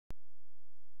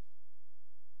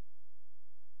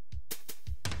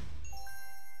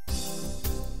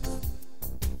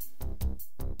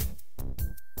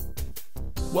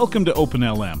Welcome to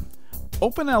OpenLM.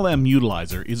 OpenLM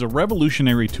Utilizer is a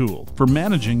revolutionary tool for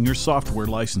managing your software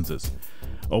licenses.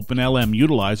 OpenLM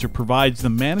Utilizer provides the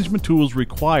management tools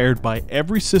required by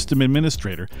every system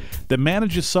administrator that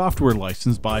manages software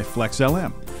licensed by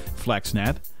FLEXlm,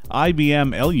 FlexNet,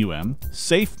 IBM LUM,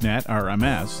 SafeNet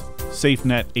RMS,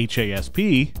 SafeNet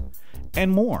HASP, and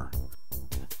more.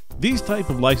 These type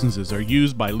of licenses are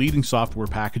used by leading software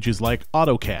packages like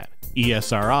AutoCAD,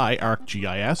 ESRI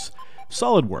ArcGIS,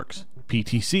 SolidWorks,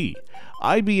 PTC,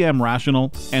 IBM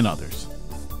Rational, and others.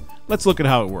 Let's look at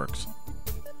how it works.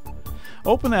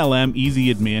 OpenLM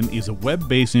Easy Admin is a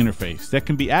web-based interface that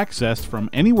can be accessed from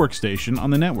any workstation on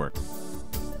the network.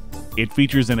 It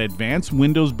features an advanced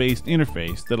Windows-based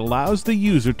interface that allows the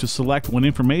user to select what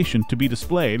information to be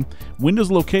displayed, Windows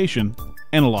location,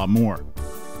 and a lot more.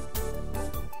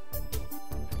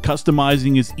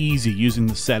 Customizing is easy using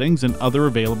the settings and other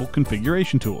available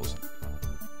configuration tools.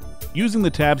 Using the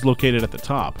tabs located at the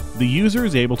top, the user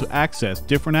is able to access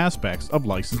different aspects of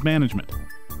license management.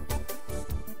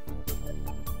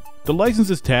 The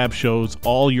Licenses tab shows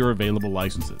all your available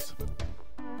licenses.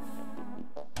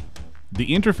 The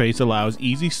interface allows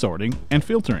easy sorting and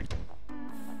filtering.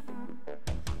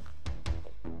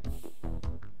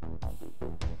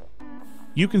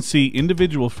 You can see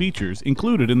individual features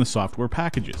included in the software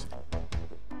packages.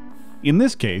 In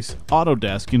this case,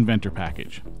 Autodesk Inventor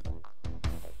package.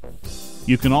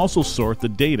 You can also sort the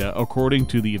data according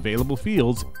to the available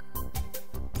fields,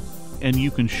 and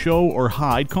you can show or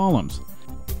hide columns.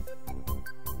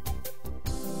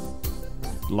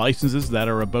 Licenses that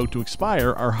are about to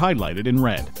expire are highlighted in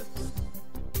red.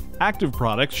 Active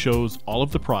Products shows all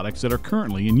of the products that are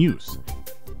currently in use.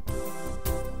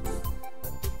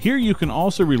 Here you can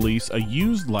also release a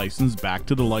used license back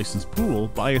to the license pool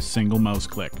by a single mouse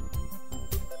click.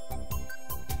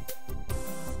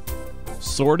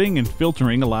 Sorting and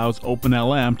filtering allows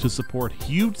OpenLM to support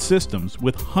huge systems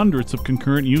with hundreds of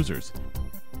concurrent users.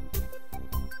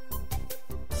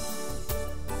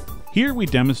 Here we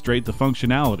demonstrate the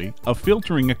functionality of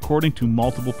filtering according to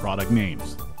multiple product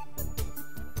names.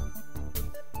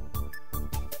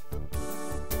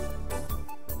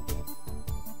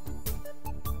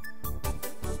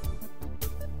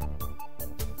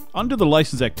 Under the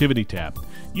License Activity tab,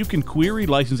 you can query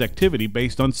license activity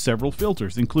based on several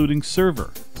filters including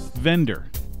server,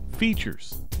 vendor,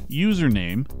 features,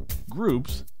 username,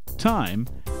 groups, time,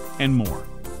 and more.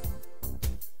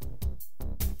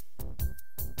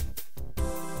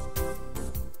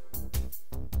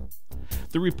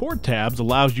 The Report tabs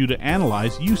allows you to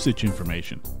analyze usage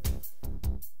information.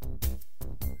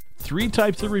 3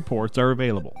 types of reports are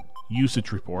available: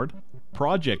 Usage Report,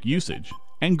 Project Usage,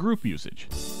 and Group Usage.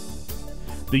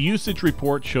 The Usage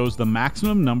Report shows the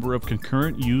maximum number of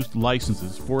concurrent used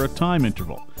licenses for a time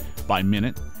interval, by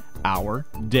minute, hour,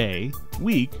 day,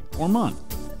 week, or month.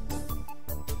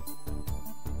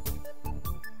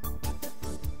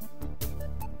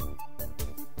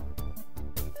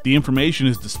 The information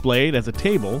is displayed as a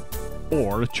table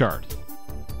or a chart.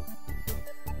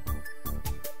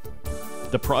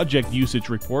 The Project Usage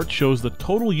Report shows the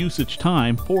total usage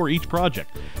time for each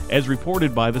project, as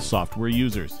reported by the software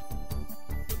users.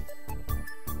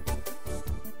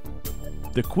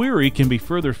 The query can be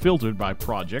further filtered by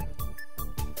project,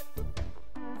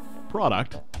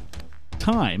 product,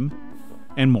 time,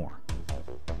 and more.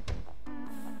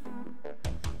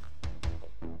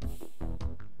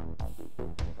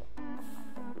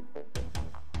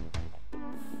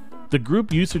 The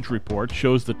Group Usage Report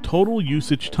shows the total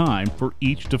usage time for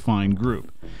each defined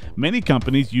group. Many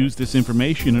companies use this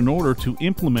information in order to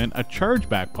implement a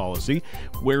chargeback policy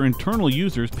where internal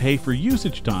users pay for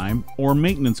usage time or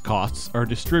maintenance costs are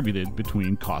distributed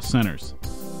between cost centers.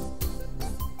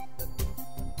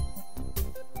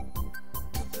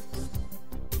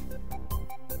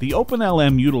 The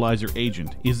OpenLM Utilizer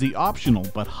Agent is the optional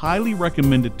but highly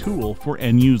recommended tool for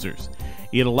end users.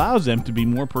 It allows them to be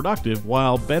more productive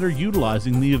while better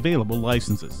utilizing the available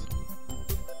licenses.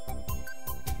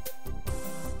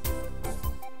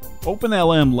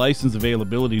 OpenLM License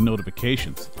Availability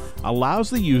Notifications allows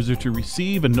the user to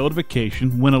receive a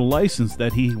notification when a license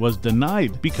that he was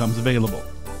denied becomes available.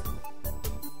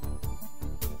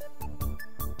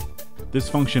 This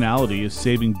functionality is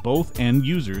saving both end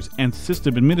users and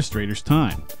system administrators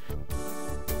time.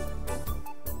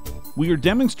 We are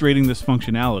demonstrating this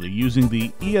functionality using the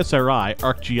ESRI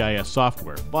ArcGIS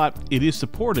software, but it is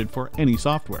supported for any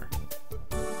software.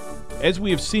 As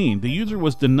we have seen, the user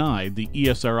was denied the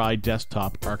ESRI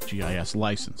Desktop ArcGIS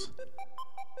license.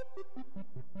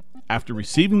 After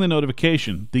receiving the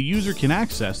notification, the user can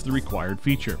access the required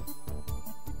feature.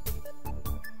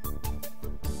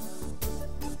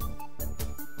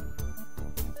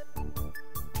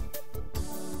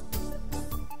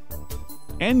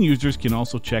 End users can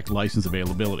also check license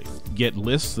availability, get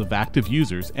lists of active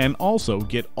users, and also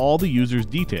get all the users'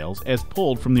 details as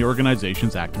pulled from the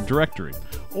organization's Active Directory,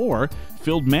 or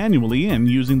filled manually in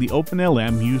using the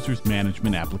OpenLM Users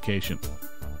Management application.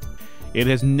 It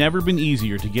has never been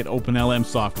easier to get OpenLM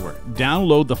software.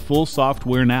 Download the full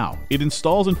software now. It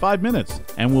installs in 5 minutes,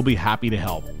 and we'll be happy to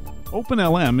help.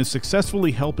 OpenLM is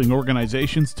successfully helping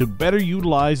organizations to better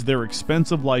utilize their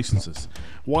expensive licenses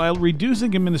while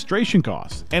reducing administration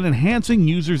costs and enhancing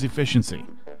users' efficiency.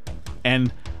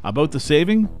 And about the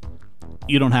saving,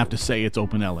 you don't have to say it's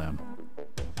OpenLM.